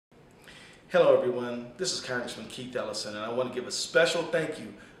Hello everyone, this is Congressman Keith Ellison, and I want to give a special thank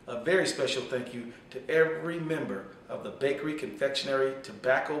you, a very special thank you to every member of the Bakery, Confectionery,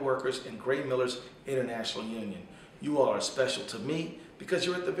 Tobacco Workers, and Grain Millers International Union. You all are special to me because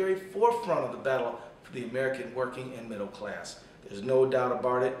you're at the very forefront of the battle for the American working and middle class. There's no doubt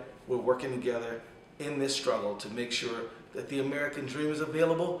about it. We're working together in this struggle to make sure that the American dream is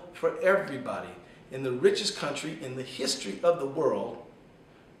available for everybody. In the richest country in the history of the world,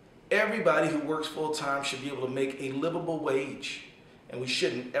 everybody who works full-time should be able to make a livable wage, and we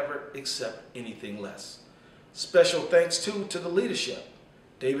shouldn't ever accept anything less. Special thanks too to the leadership.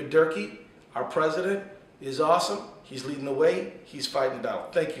 David Durkee, our president, is awesome. He's leading the way. He's fighting the battle.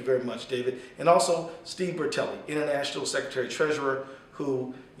 Thank you very much, David. And also Steve Bertelli, International Secretary Treasurer,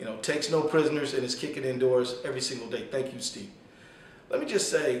 who takes no prisoners and is kicking indoors every single day. Thank you, Steve. Let me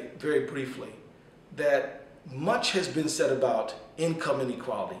just say very briefly that much has been said about income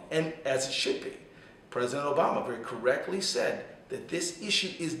inequality, and as it should be. President Obama very correctly said that this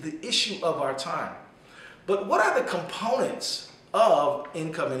issue is the issue of our time. But what are the components of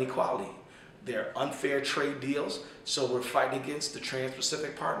income inequality? They're unfair trade deals, so we're fighting against the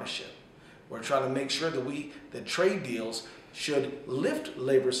Trans-Pacific Partnership. We're trying to make sure that trade deals should lift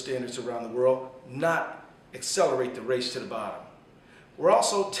labor standards around the world, not accelerate the race to the bottom. We're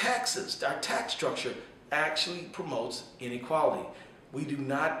also taxes. Our tax structure actually promotes inequality. We do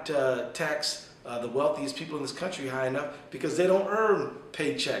not tax the wealthiest people in this country high enough because they don't earn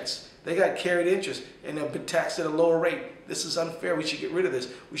paychecks. They got carried interest and they've been taxed at a lower rate. This is unfair. We should get rid of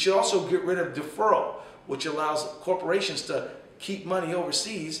this. We should also get rid of deferral, which allows corporations to keep money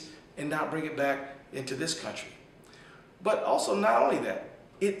overseas and not bring it back into this country. But also, not only that,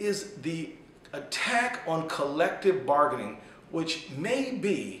 it is the attack on collective bargaining, which may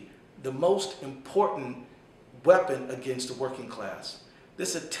be the most important weapon against the working class.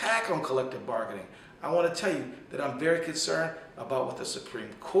 This attack on collective bargaining. I want to tell you that I'm very concerned about what the Supreme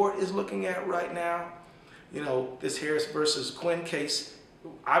Court is looking at right now. This Harris versus Quinn case,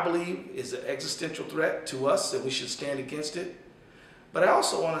 I believe, is an existential threat to us, and we should stand against it. But I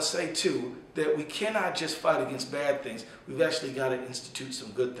also want to say, too, that we cannot just fight against bad things. We've actually got to institute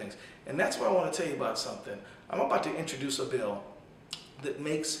some good things. And that's why I want to tell you about something. I'm about to introduce a bill that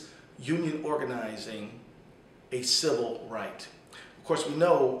makes union organizing a civil right. Of course, we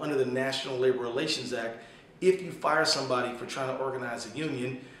know under the National Labor Relations Act, if you fire somebody for trying to organize a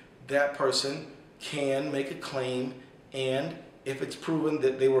union, that person can make a claim, and if it's proven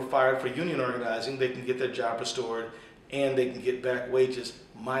that they were fired for union organizing, they can get their job restored and they can get back wages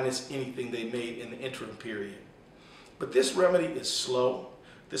minus anything they made in the interim period. But this remedy is slow.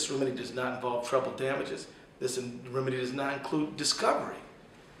 This remedy does not involve treble damages. This remedy does not include discovery.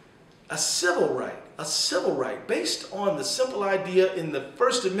 A civil right based on the simple idea in the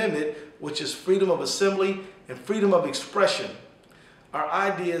First Amendment, which is freedom of assembly and freedom of expression, are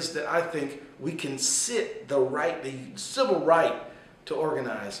ideas that I think we can sit the civil right to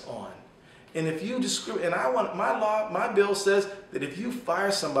organize on. And if you discriminate, and my bill says that if you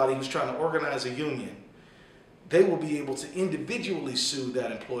fire somebody who's trying to organize a union, they will be able to individually sue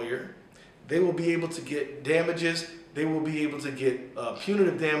that employer. They will be able to get damages. They will be able to get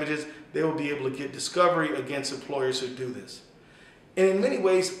punitive damages. They will be able to get discovery against employers who do this. And in many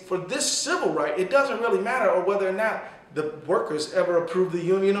ways, for this civil right, it doesn't really matter whether or not the workers ever approve the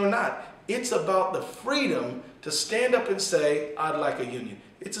union or not. It's about the freedom to stand up and say, I'd like a union.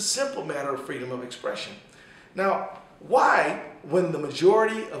 It's a simple matter of freedom of expression. Now, why, when the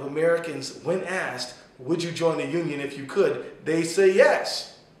majority of Americans, when asked, would you join a union if you could, they say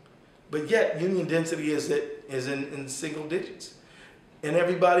yes. But yet, union density is in single digits. And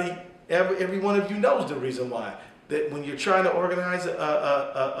every one of you knows the reason why. That when you're trying to organize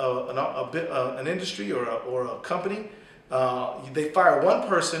an industry or a company, they fire one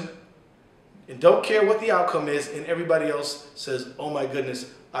person and don't care what the outcome is, and everybody else says, oh my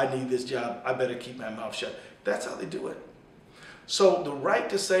goodness, I need this job, I better keep my mouth shut. That's how they do it. So the right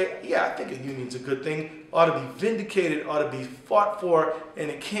to say, yeah, I think a union's a good thing, ought to be vindicated, ought to be fought for, and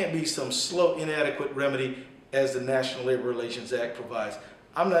it can't be some slow, inadequate remedy as the National Labor Relations Act provides.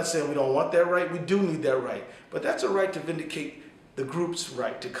 I'm not saying we don't want that right, we do need that right, but that's a right to vindicate the group's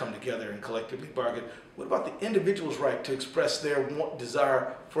right to come together and collectively bargain. What about the individual's right to express their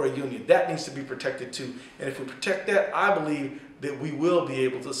desire for a union? That needs to be protected too. And if we protect that, I believe that we will be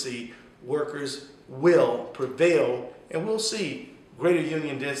able to see workers will prevail, and we'll see greater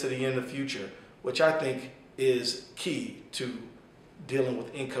union density in the future, which I think is key to dealing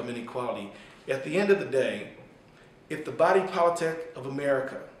with income inequality. At the end of the day, if the body politic of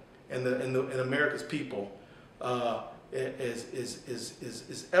America and America's people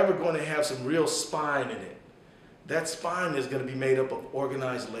is ever going to have some real spine in it, that spine is going to be made up of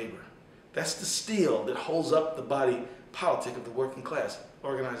organized labor. That's the steel that holds up the body politic of the working class,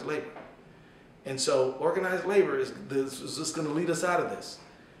 organized labor. And so organized labor is just going to lead us out of this.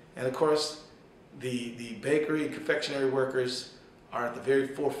 And of course, the bakery and confectionery workers are at the very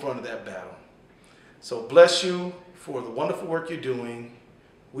forefront of that battle. So bless you for the wonderful work you're doing.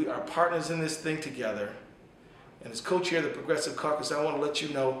 We are partners in this thing together. And as co-chair of the Progressive Caucus, I want to let you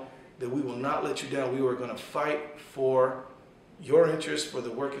know that we will not let you down. We are going to fight for your interests, for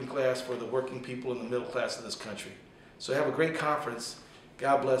the working class, for the working people and the middle class of this country. So have a great conference.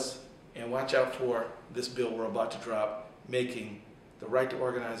 God bless, and watch out for this bill we're about to drop, making the right to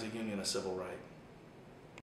organize a union a civil right.